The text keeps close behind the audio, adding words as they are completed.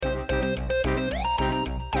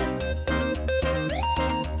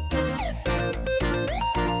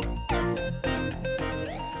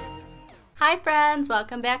Hi, friends.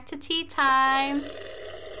 Welcome back to Tea Time.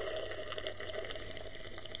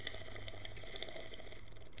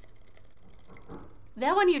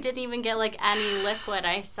 That one you didn't even get, like, any liquid.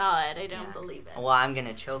 I saw it. I don't believe it. Well, I'm going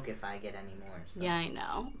to choke if I get any more. So. Yeah, I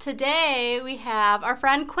know. Today, we have our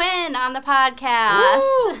friend Quinn on the podcast.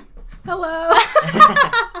 Woo! Hello.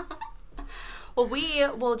 Well, we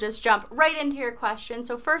will just jump right into your question.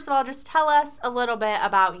 So first of all, just tell us a little bit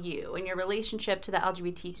about you and your relationship to the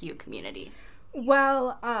LGBTQ community.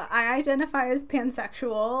 Well, I identify as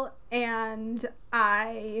pansexual, and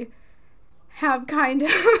I have kind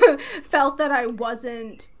of felt that I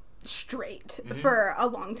wasn't straight for a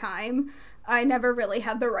long time. I never really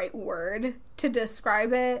had the right word to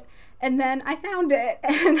describe it. And then I found it,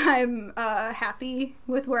 and I'm happy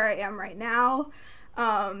with where I am right now.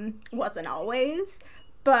 Wasn't always,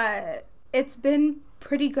 but it's been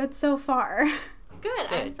pretty good so far. Good.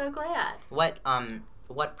 I'm so glad.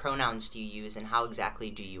 What pronouns do you use, and how exactly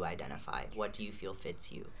do you identify? What do you feel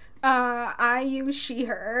fits you? I use she,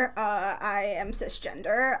 her. I am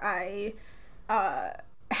cisgender. I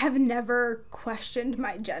have never questioned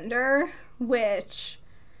my gender, which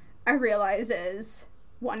I realize is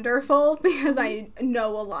wonderful because I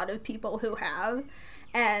know a lot of people who have,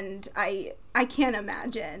 and I can't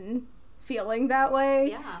imagine feeling that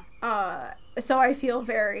way. Yeah. So I feel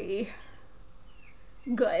very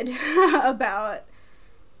good about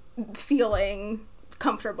feeling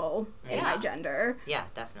comfortable in my gender. Yeah,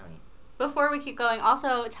 definitely. Before we keep going,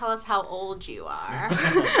 also tell us how old you are.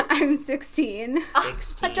 I'm 16.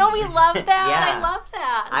 16. Don't we love that? Yeah. I love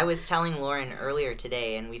that. I was telling Lauren earlier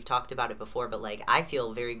today, and we've talked about it before, but, like, I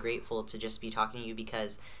feel very grateful to just be talking to you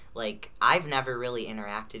because, like, I've never really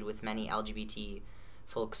interacted with many LGBT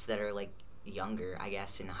folks that are, like, younger, I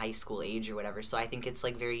guess, in high school age or whatever, so I think it's,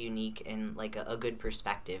 like, very unique and, like, a good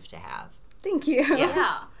perspective to have. Thank you.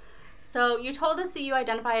 Yeah. So you told us that you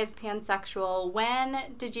identify as pansexual.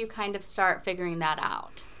 When did you kind of start figuring that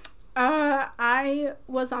out? I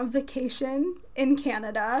was on vacation in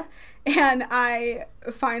Canada, and I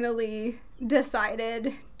finally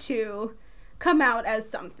decided to come out as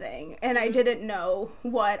something, and I didn't know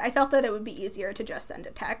what. I felt that it would be easier to just send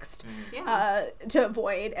a text to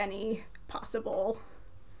avoid any possible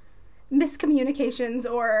miscommunications,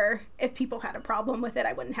 or if people had a problem with it,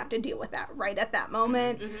 I wouldn't have to deal with that right at that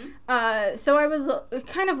moment. So I was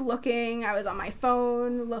kind of looking, I was on my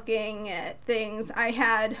phone looking at things. I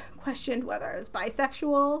had questioned whether I was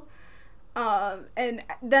bisexual, and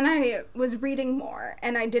then I was reading more,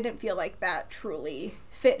 and I didn't feel like that truly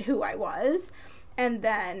fit who I was. And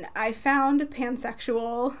then I found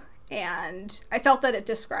pansexual, and I felt that it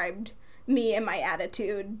described me and my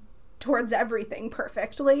attitude towards everything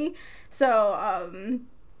perfectly. So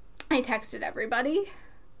I texted everybody,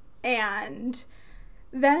 and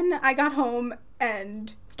then I got home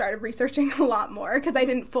and started researching a lot more because I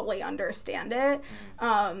didn't fully understand it.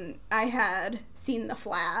 I had seen the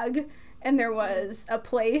flag, and there was a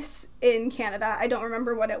place in Canada, I don't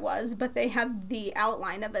remember what it was, but they had the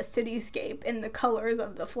outline of a cityscape in the colors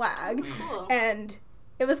of the flag. Cool. And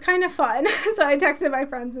it was kind of fun. So I texted my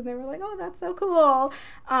friends, and they were like, oh, that's so cool.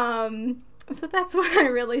 So that's when I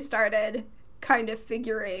really started kind of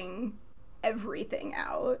figuring everything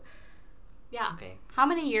out. Yeah. Okay. How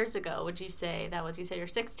many years ago would you say that was? You said you're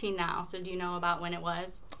 16 now, so do you know about when it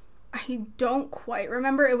was? I don't quite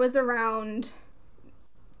remember. It was around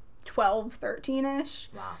 12, 13-ish.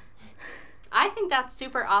 Wow. I think that's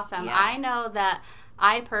super awesome. Yeah. I know that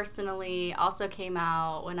I personally also came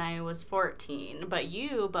out when I was 14, but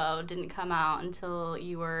you, Bo, didn't come out until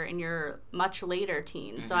you were in your much later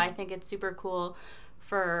teens. So I think it's super cool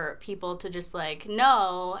for people to just, like,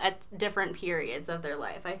 know at different periods of their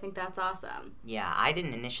life. I think that's awesome. Yeah, I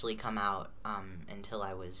didn't initially come out until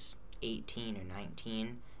I was 18 or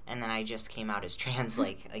 19, and then I just came out as trans,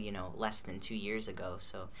 like, less than 2 years ago.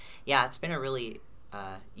 So, yeah, it's been a really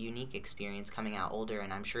unique experience coming out older,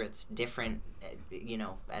 and I'm sure it's different,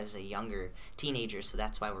 as a younger teenager, so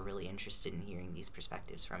that's why we're really interested in hearing these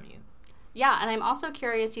perspectives from you. Yeah, and I'm also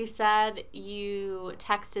curious, you said you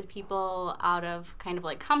texted people out of kind of,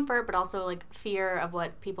 like, comfort, but also, like, fear of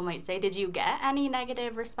what people might say. Did you get any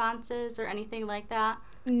negative responses or anything like that?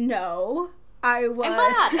 No. I was. I'm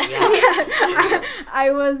glad.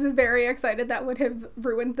 I was very excited. That would have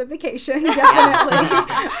ruined the vacation, definitely.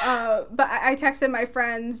 But I texted my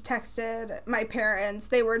friends, texted my parents.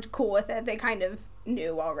 They were cool with it. They kind of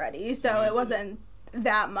knew already, so it wasn't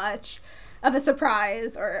that much of a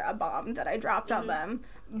surprise or a bomb that I dropped on them.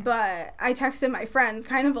 But I texted my friends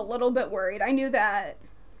kind of a little bit worried. I knew that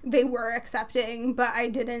they were accepting, but I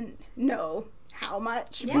didn't know how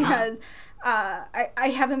much because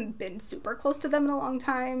I haven't been super close to them in a long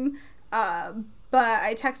time, but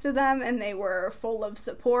I texted them and they were full of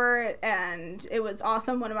support, and it was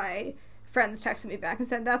awesome. One of my friends texted me back and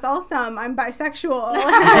said, "That's awesome, I'm bisexual." And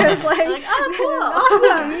I was like, oh, cool.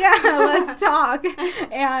 Awesome, yeah, let's talk.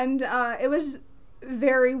 And it was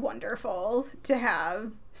very wonderful to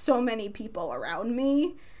have so many people around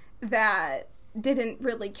me that didn't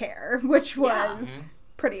really care, which was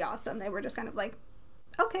pretty awesome. They were just kind of like,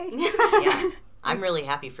 okay. Yeah. I'm really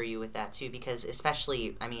happy for you with that, too, because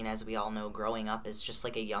especially, I mean, as we all know, growing up as just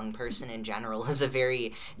like a young person in general is a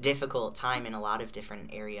very difficult time in a lot of different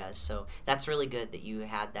areas. So that's really good that you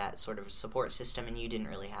had that sort of support system and you didn't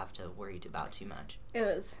really have to worry about too much. It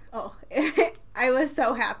was, I was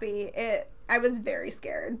so happy. I was very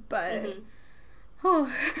scared, but,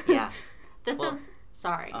 Yeah.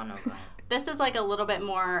 Sorry. Oh, no, go ahead. This is like a little bit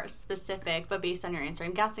more specific, but based on your answer,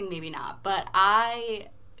 I'm guessing maybe not. But I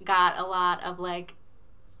got a lot of like,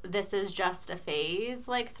 this is just a phase,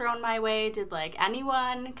 like, thrown my way. Did like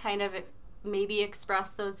anyone kind of maybe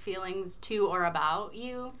express those feelings to or about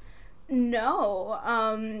you? No.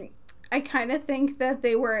 I kind of think that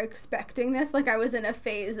they were expecting this. Like, I was in a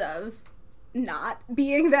phase of not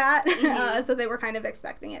being that, so they were kind of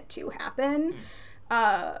expecting it to happen,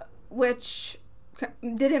 which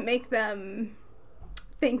didn't make them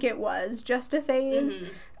think it was just a phase,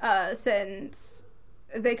 since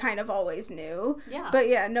they kind of always knew. Yeah. But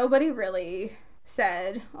yeah, nobody really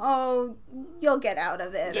said, "Oh, you'll get out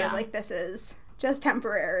of it," or like, "This is just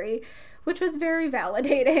temporary," which was very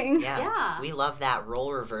validating. Yeah. We love that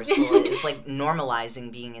role reversal. It's like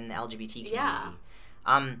normalizing being in the LGBT community. Yeah.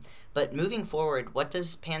 But moving forward, what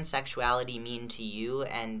does pansexuality mean to you?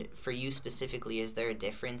 And for you specifically, is there a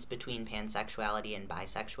difference between pansexuality and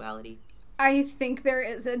bisexuality? I think there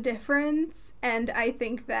is a difference, and I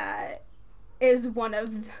think that is one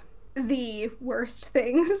of the worst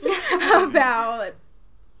things about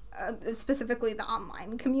specifically the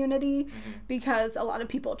online community, because a lot of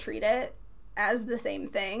people treat it as the same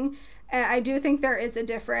thing. And I do think there is a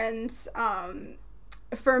difference.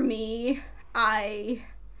 For me, I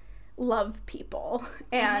love people,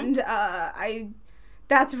 and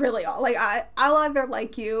that's really all. Like, I'll either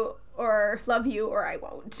like you or love you, or I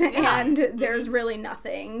won't. And there's really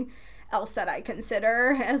nothing else that I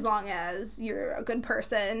consider, as long as you're a good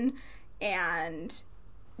person and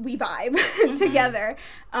we vibe together.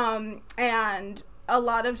 And a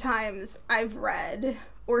lot of times I've read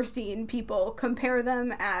or seen people compare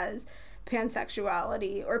them as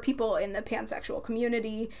pansexuality, or people in the pansexual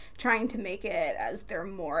community trying to make it as they're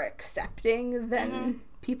more accepting than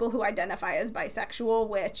people who identify as bisexual,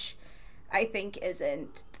 which I think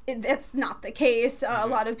that's not the case. A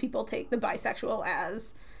lot of people take the bisexual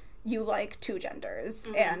as you like two genders,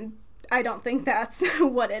 and I don't think that's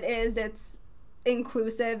what it is. It's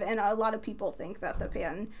inclusive, and a lot of people think that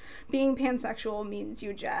being pansexual means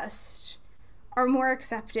you just are more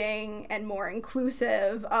accepting and more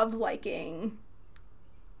inclusive of liking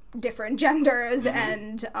different genders,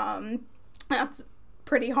 and that's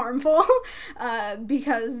pretty harmful,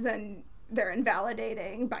 because then they're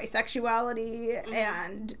invalidating bisexuality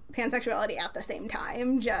and pansexuality at the same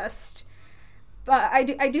time. But I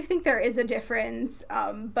do think there is a difference,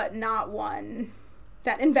 but not one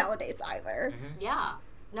that invalidates either. Yeah.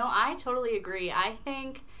 No, I totally agree. I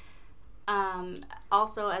think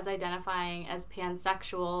also, as identifying as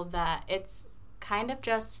pansexual, that it's kind of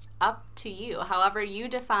just up to you. However you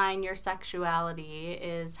define your sexuality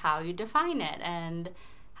is how you define it, and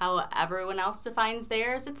how everyone else defines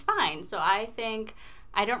theirs, it's fine. So I think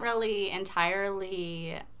I don't really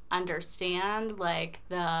entirely understand like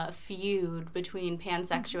the feud between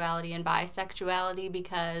pansexuality and bisexuality,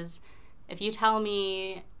 because if you tell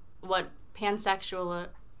me what pansexuality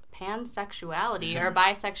or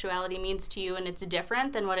bisexuality means to you and it's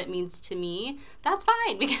different than what it means to me, that's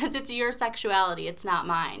fine, because it's your sexuality, it's not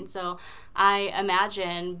mine. So I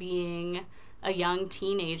imagine being a young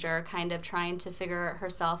teenager kind of trying to figure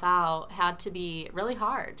herself out had to be really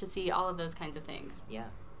hard to see all of those kinds of things. Yeah.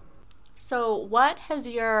 So what has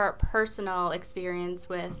your personal experience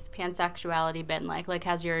with pansexuality been like? Like,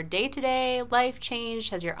 has your day-to-day life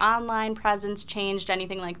changed? Has your online presence changed?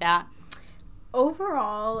 Anything like that?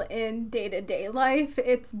 Overall, in day-to-day life,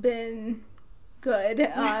 it's been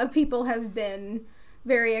good. People have been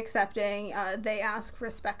very accepting. They ask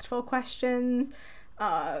respectful questions.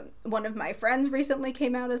 One of my friends recently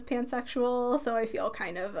came out as pansexual, so I feel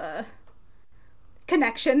kind of a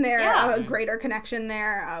connection there, a greater connection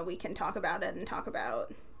there. We can talk about it and talk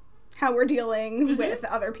about how we're dealing with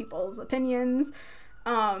other people's opinions.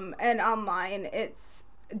 And online, it's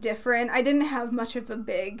different. I didn't have much of a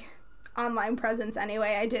big online presence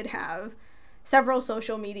anyway. I did have several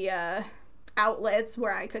social media outlets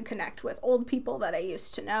where I could connect with old people that I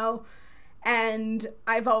used to know. And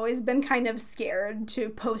I've always been kind of scared to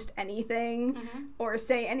post anything or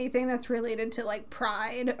say anything that's related to, like,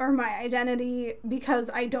 pride or my identity because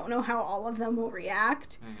I don't know how all of them will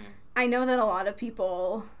react. I know that a lot of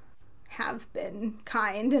people have been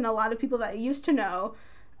kind, and a lot of people that I used to know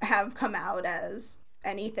have come out as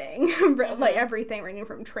anything, like everything ranging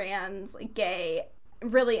from trans, like gay,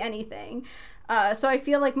 really anything. So I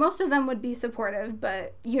feel like most of them would be supportive,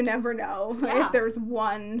 but you never know. If there's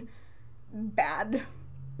one bad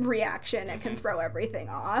reaction, it can throw everything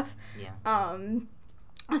off.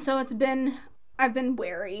 So I've been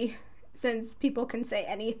wary, since people can say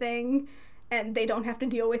anything and they don't have to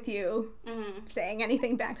deal with you saying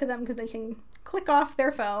anything back to them because they can click off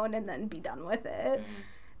their phone and then be done with it.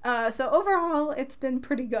 So overall, it's been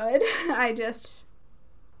pretty good. I just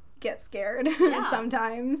get scared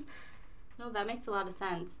sometimes. No, that makes a lot of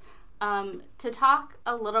sense. To talk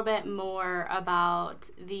a little bit more about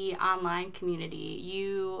the online community,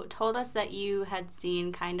 you told us that you had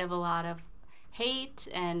seen kind of a lot of hate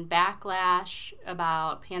and backlash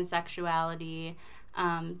about pansexuality.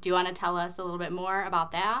 Do you want to tell us a little bit more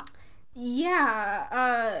about that?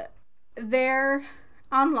 Yeah,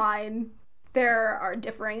 online, there are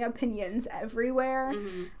differing opinions everywhere.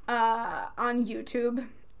 On YouTube,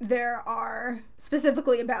 there are,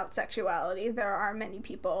 specifically about sexuality, there are many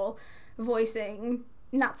people voicing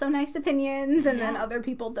not so nice opinions, and then other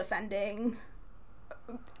people defending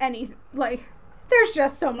there's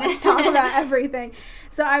just so much talk about everything.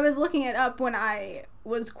 So I was looking it up when I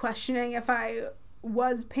was questioning if I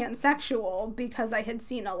was pansexual, because I had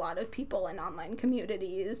seen a lot of people in online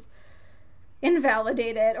communities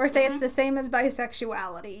invalidate it or say it's the same as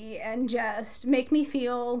bisexuality and just make me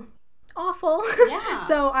feel awful.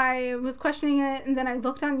 So I was questioning it, and then I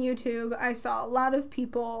looked on YouTube. I saw a lot of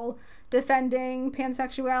people defending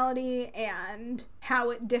pansexuality and how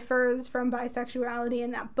it differs from bisexuality,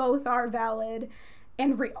 and that both are valid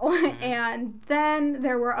and real. And then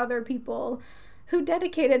there were other people who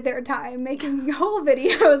dedicated their time making whole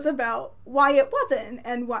videos about why it wasn't,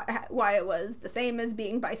 and why it was the same as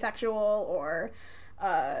being bisexual, or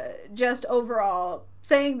just overall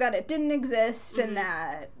saying that it didn't exist and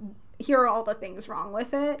that here are all the things wrong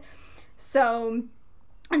with it. So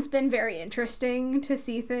it's been very interesting to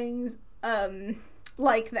see things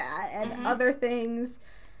like that, and other things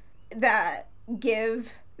that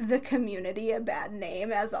give the community a bad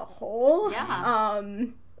name as a whole.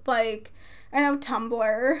 Like, I know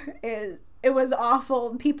Tumblr it was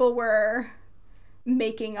awful. People were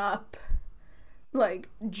making up, like,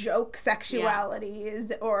 joke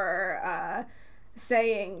sexualities or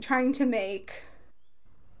trying to make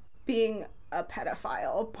being a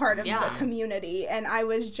pedophile part of the community, and I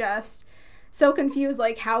was just so confused,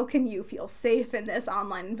 like, how can you feel safe in this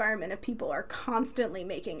online environment if people are constantly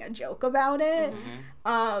making a joke about it?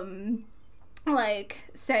 Like,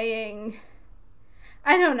 saying,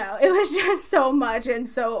 I don't know, it was just so much and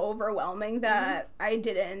so overwhelming that I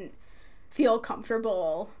didn't feel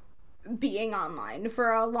comfortable being online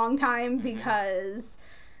for a long time, because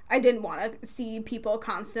I didn't want to see people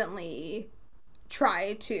constantly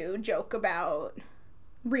try to joke about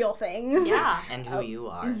real things. And who you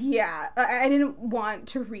are. I didn't want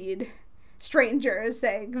to read strangers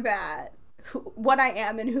saying that what I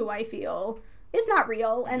am and who I feel is not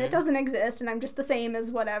real, and it doesn't exist, and I'm just the same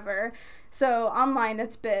as whatever. So online,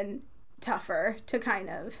 it's been tougher to kind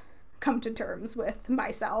of come to terms with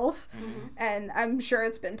myself, and I'm sure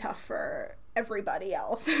it's been tough for everybody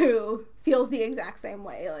else who feels the exact same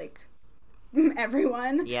way, like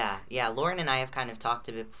everyone. Lauren and I have kind of talked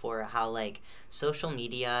a bit before how, like, social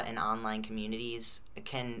media and online communities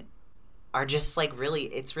are just, like,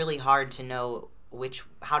 it's really hard to know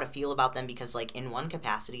how to feel about them, because, like, in one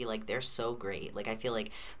capacity, like, they're so great. Like, I feel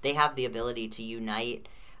like they have the ability to unite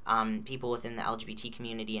people within the LGBT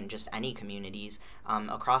community and just any communities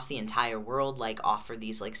across the entire world, like, offer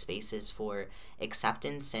these, like, spaces for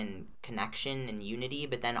acceptance and connection and unity.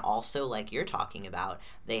 But then also, like you're talking about,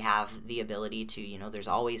 they have the ability to, there's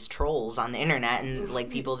always trolls on the internet and, like,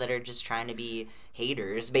 people that are just trying to be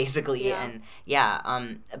haters, basically. And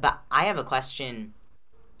but I have a question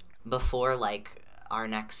before, like, our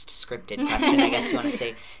next scripted question, I guess you want to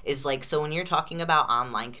say, is, like, so when you're talking about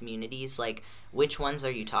online communities, like, which ones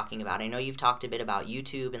are you talking about? I know you've talked a bit about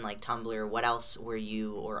YouTube and, like, Tumblr. What else were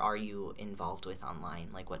you or are you involved with online?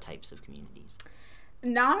 Like, what types of communities?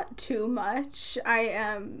 Not too much. I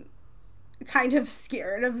am kind of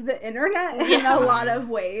scared of the internet in a lot of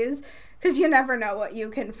ways, because you never know what you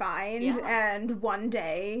can find. And one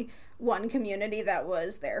day, one community that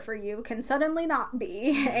was there for you can suddenly not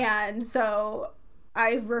be. And so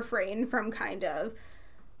I've refrained from kind of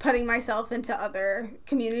putting myself into other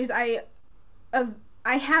communities. I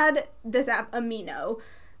had this app Amino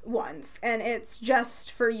once, and it's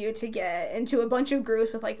just for you to get into a bunch of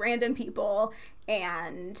groups with like random people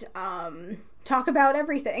and talk about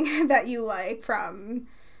everything that you like, from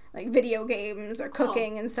like video games or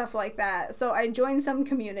cooking and stuff like that. So I joined some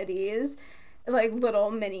communities, like little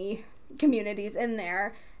mini communities in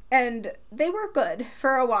there, and they were good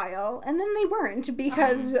for a while, and then they weren't,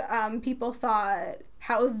 because people thought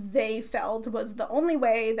how they felt was the only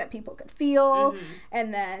way that people could feel,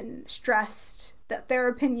 and then stressed that their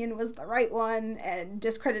opinion was the right one and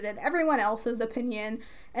discredited everyone else's opinion.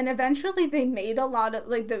 And eventually they made a lot of,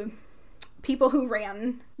 like, the people who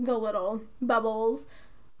ran the little bubbles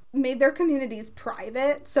made their communities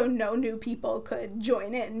private so no new people could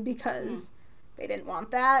join in, because they didn't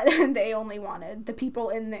want that, and they only wanted the people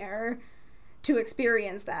in there to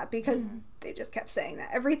experience that, because they just kept saying that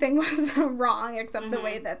everything was wrong except the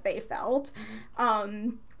way that they felt.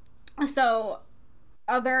 So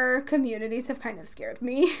other communities have kind of scared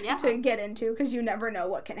me to get into, because you never know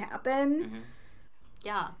what can happen.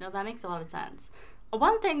 Yeah, no, that makes a lot of sense.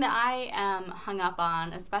 One thing that I am hung up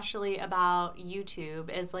on, especially about YouTube,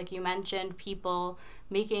 is, like you mentioned, people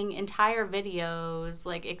making entire videos,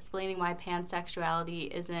 like, explaining why pansexuality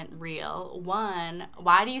isn't real. One,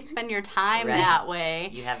 why do you spend your time that way?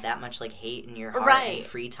 You have that much, like, hate in your heart and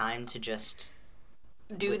free time to just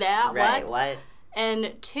do that? What?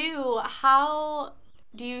 And two, how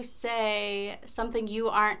do you say something you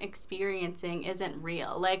aren't experiencing isn't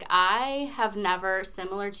real? Like, I have never,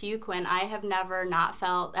 similar to you, Quinn, I have never not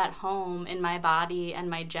felt at home in my body and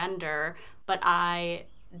my gender, but I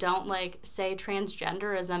don't, like, say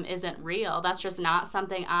transgenderism isn't real. That's just not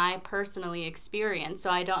something I personally experience. So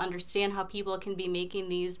I don't understand how people can be making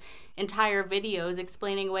these entire videos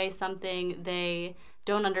explaining away something they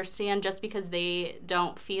don't understand just because they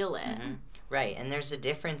don't feel it. Right, and there's a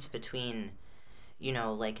difference between, you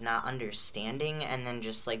know, like, not understanding and then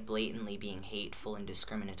just, like, blatantly being hateful and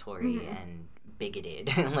discriminatory and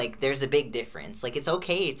bigoted. Like, there's a big difference. Like, it's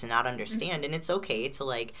okay to not understand, and it's okay to,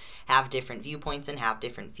 like, have different viewpoints and have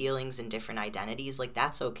different feelings and different identities. Like,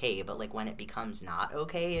 that's okay, but, like, when it becomes not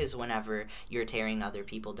okay is whenever you're tearing other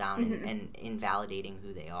people down and invalidating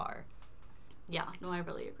who they are. Yeah, no, I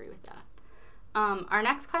really agree with that. Our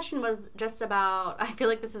next question was just about, I feel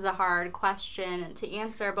like this is a hard question to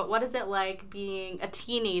answer, but what is it like being a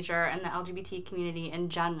teenager in the LGBT community in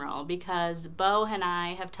general? Because Bo and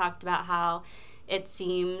I have talked about how it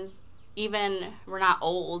seems, even, we're not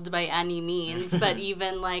old by any means, but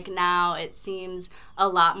even, like, now it seems a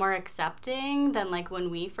lot more accepting than, like, when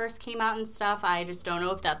we first came out and stuff. I just don't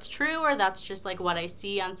know if that's true or that's just, like, what I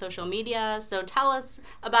see on social media. So tell us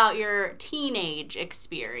about your teenage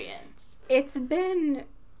experience. It's been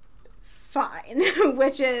fine,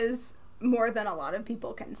 which is more than a lot of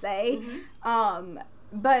people can say.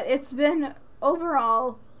 But it's been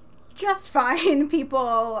overall just fine.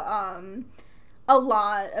 People, a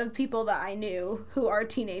lot of people that I knew who are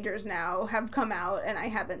teenagers now have come out, and I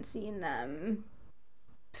haven't seen them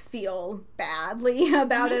feel badly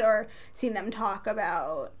about it or seen them talk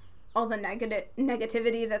about all the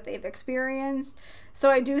negativity that they've experienced. So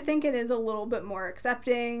I do think it is a little bit more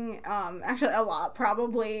accepting, actually a lot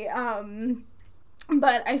probably,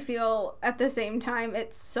 but I feel at the same time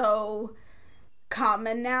it's so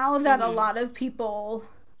common now that a lot of people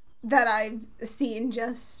that I've seen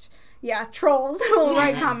just, trolls will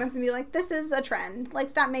write comments and be like, this is a trend, like,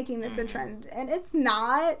 stop making this a trend. And it's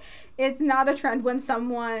not a trend when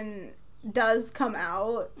someone does come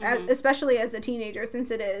out, especially as a teenager,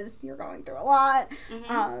 since it is, you're going through a lot.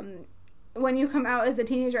 When you come out as a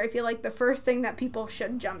teenager, I feel like the first thing that people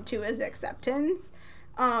should jump to is acceptance.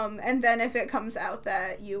 And then if it comes out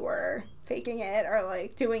that you were faking it or,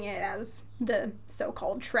 like, doing it as the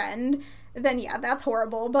so-called trend, then that's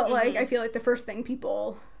horrible. But like, I feel like the first thing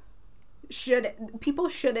people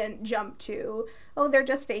shouldn't jump to, oh, they're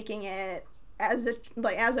just faking it as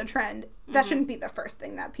a trend. That shouldn't be the first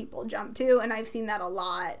thing that people jump to. And I've seen that a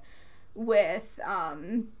lot with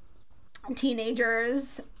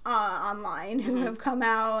teenagers online who have come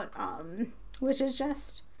out, which is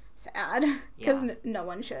just sad, because no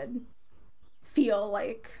one should feel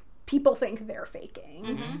like people think they're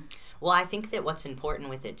faking. Well, I think that what's important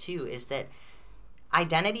with it too is that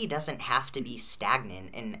identity doesn't have to be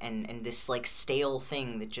stagnant and this like stale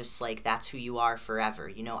thing that just like that's who you are forever.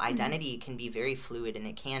 You know, identity can be very fluid and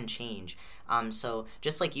it can change. So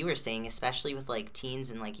just like you were saying, especially with like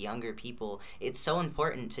teens and like younger people, it's so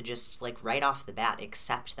important to just like right off the bat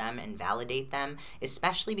accept them and validate them,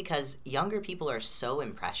 especially because younger people are so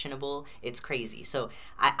impressionable. It's crazy. So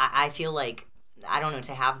I feel like, I don't know,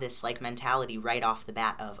 to have this like mentality right off the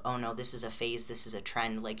bat of, oh no, this is a phase, this is a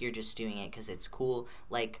trend, like you're just doing it because it's cool.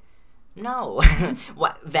 Like, no.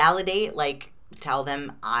 What, validate, like tell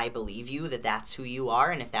them I believe you, that that's who you are,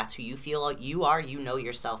 and if that's who you feel like you are, you know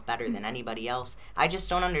yourself better than anybody else. I just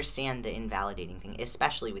don't understand the invalidating thing,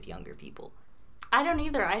 especially with younger people. I don't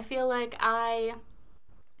either. I feel like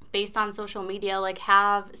based on social media, like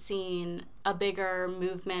have seen a bigger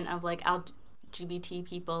movement of like LGBT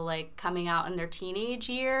people like coming out in their teenage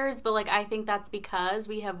years, but like I think that's because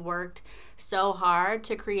we have worked so hard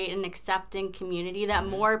to create an accepting community that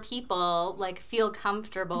more people like feel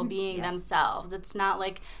comfortable being themselves. It's not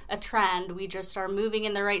like a trend. We just are moving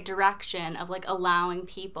in the right direction of like allowing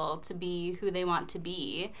people to be who they want to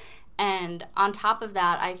be. And on top of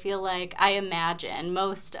that, I feel like I imagine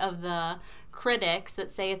most of the critics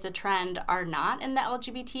that say it's a trend are not in the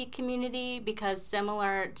LGBT community, because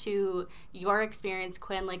similar to your experience,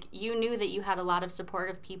 Quinn, like you knew that you had a lot of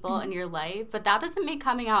supportive people in your life, but that doesn't make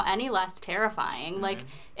coming out any less terrifying. Like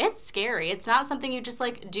it's scary. It's not something you just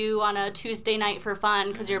like do on a Tuesday night for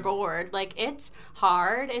fun because you're bored. Like it's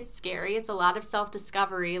hard. It's scary. It's a lot of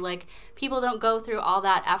self-discovery. Like people don't go through all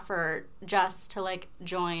that effort just to like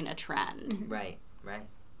join a trend. Right.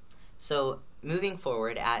 So moving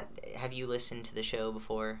forward, have you listened to the show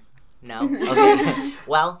before? No? Okay.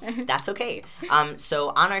 Well, that's okay. So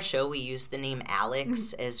on our show, we use the name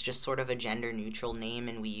Alex as just sort of a gender-neutral name,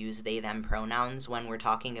 and we use they-them pronouns when we're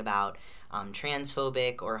talking about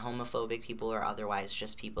transphobic or homophobic people, or otherwise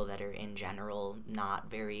just people that are in general not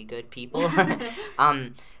very good people.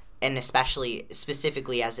 And especially,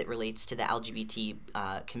 specifically as it relates to the LGBT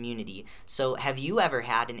community. So have you ever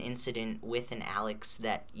had an incident with an Alex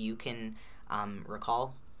that you can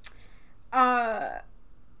recall?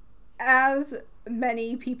 As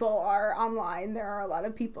many people are online, there are a lot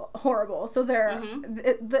of people horrible. So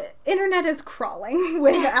the internet is crawling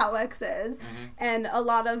with Alexes, and a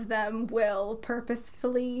lot of them will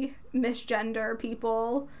purposefully misgender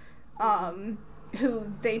people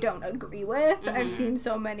who they don't agree with. I've seen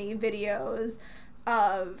so many videos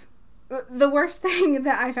of the worst thing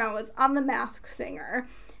that I found was on The Masked Singer,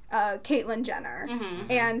 Caitlyn Jenner,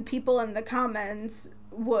 and people in the comments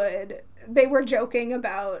they were joking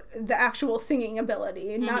about the actual singing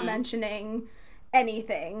ability, not mentioning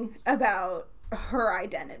anything about her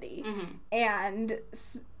identity. And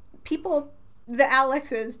people, the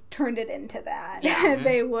Alexes, turned it into that.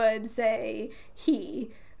 They would say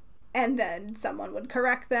he, and then someone would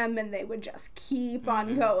correct them, and they would just keep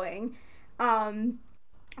on going.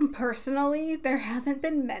 Personally, there haven't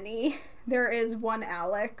been many. There is one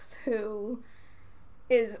Alex who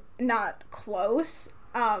is not close.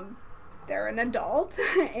 They're an adult,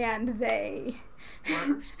 and they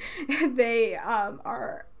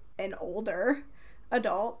are an older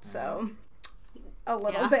adult, so a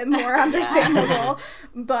little bit more understandable,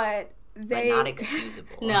 but not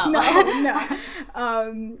excusable.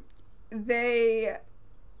 No. They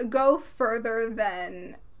go further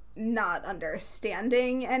than not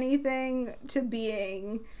understanding anything to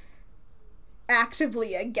being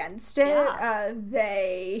actively against it.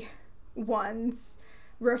 They once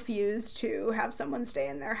refused to have someone stay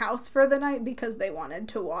in their house for the night because they wanted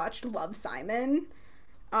to watch Love, Simon,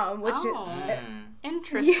 which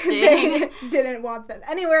interesting. They didn't want them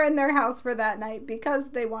anywhere in their house for that night because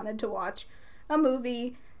they wanted to watch a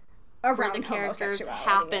movie around where the characters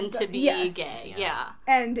happen to be gay.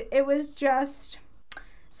 And it was just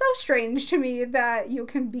so strange to me that you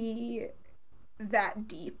can be that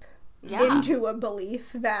deep into a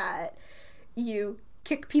belief that you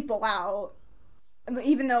kick people out.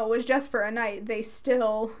 Even though it was just for a night, they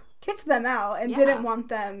still kicked them out and didn't want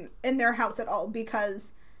them in their house at all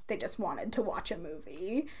because they just wanted to watch a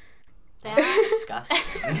movie. That's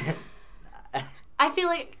disgusting. I feel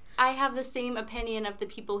like I have the same opinion of the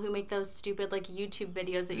people who make those stupid like YouTube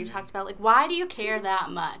videos that you talked about. Like, why do you care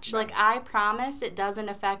that much? Like, I promise it doesn't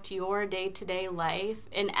affect your day-to-day life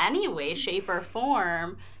in any way, shape, or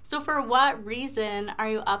form. So for what reason are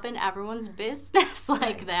you up in everyone's business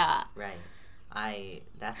like that? Right.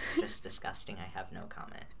 That's just disgusting. I have no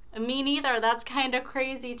comment. Me neither. That's kind of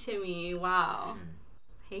crazy to me. Wow.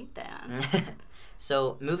 Hate that.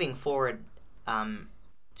 So moving forward,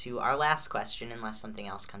 to our last question, unless something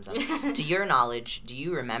else comes up. To your knowledge, do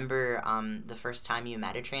you remember the first time you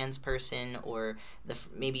met a trans person, or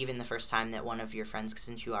maybe even the first time that one of your friends,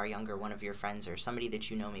 since you are younger, one of your friends or somebody that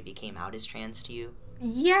you know maybe came out as trans to you?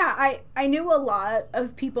 Yeah, I knew a lot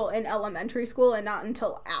of people in elementary school, and not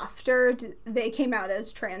until after they came out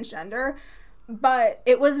as transgender. But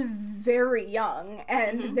it was very young,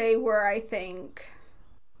 and they were, I think,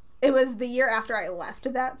 it was the year after I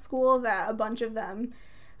left that school that a bunch of them,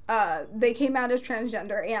 they came out as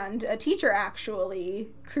transgender, and a teacher actually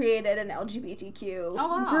created an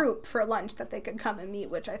LGBTQ group for lunch that they could come and meet,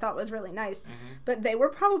 which I thought was really nice. But they were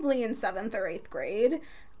probably in 7th or 8th grade.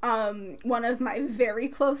 One of my very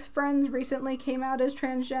close friends recently came out as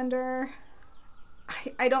transgender.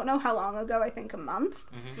 I don't know how long ago, I think a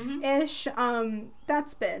month-ish.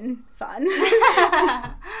 That's been fun.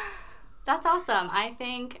 That's awesome. I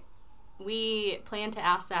think we plan to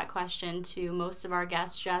ask that question to most of our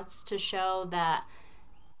guests just to show that,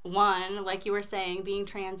 one, like you were saying, being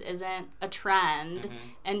trans isn't a trend,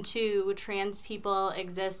 and two, trans people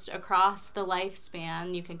exist across the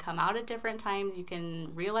lifespan. You can come out at different times, you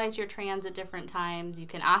can realize you're trans at different times, you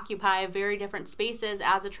can occupy very different spaces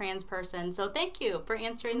as a trans person. So thank you for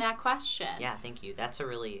answering that question. Yeah, thank you. That's a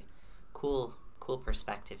really cool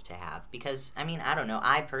perspective to have, because, I mean, I don't know,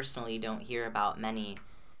 I personally don't hear about many,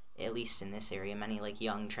 at least in this area, many like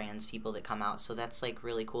young trans people that come out, so that's like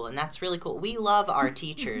really cool. And that's really cool. We love our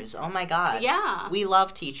teachers. Oh my god. Yeah. We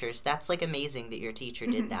love teachers. That's like amazing that your teacher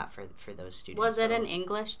did that for those students. Was it an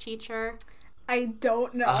English teacher? I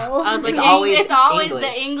don't know. I was like, it's always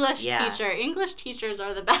the English teacher. English teachers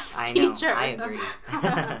are the best teacher. I agree.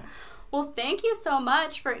 Well, thank you so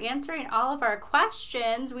much for answering all of our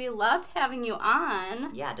questions. We loved having you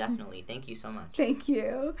on. Yeah, definitely. Thank you so much. Thank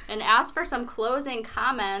you. And as for some closing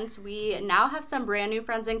comments, we now have some brand new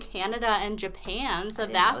friends in Canada and Japan, so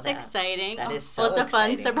that's exciting. That is so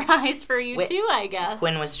exciting. It's a fun surprise for you too, I guess.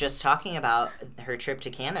 Quinn was just talking about her trip to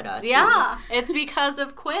Canada, too. Yeah, it's because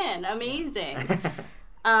of Quinn. Amazing.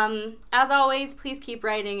 As always, please keep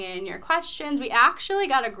writing in your questions. We actually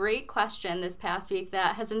got a great question this past week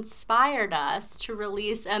that has inspired us to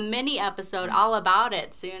release a mini episode all about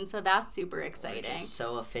it soon, so that's super exciting. Which is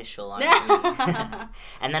so official on me.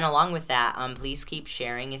 And then along with that, please keep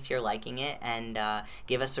sharing if you're liking it, and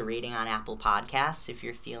give us a rating on Apple Podcasts if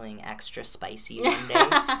you're feeling extra spicy one day.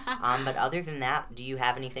 But other than that, do you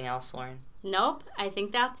have anything else, Lauren? Nope, I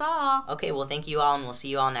think that's all. Okay, well, thank you all, and we'll see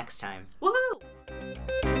you all next time. Woohoo!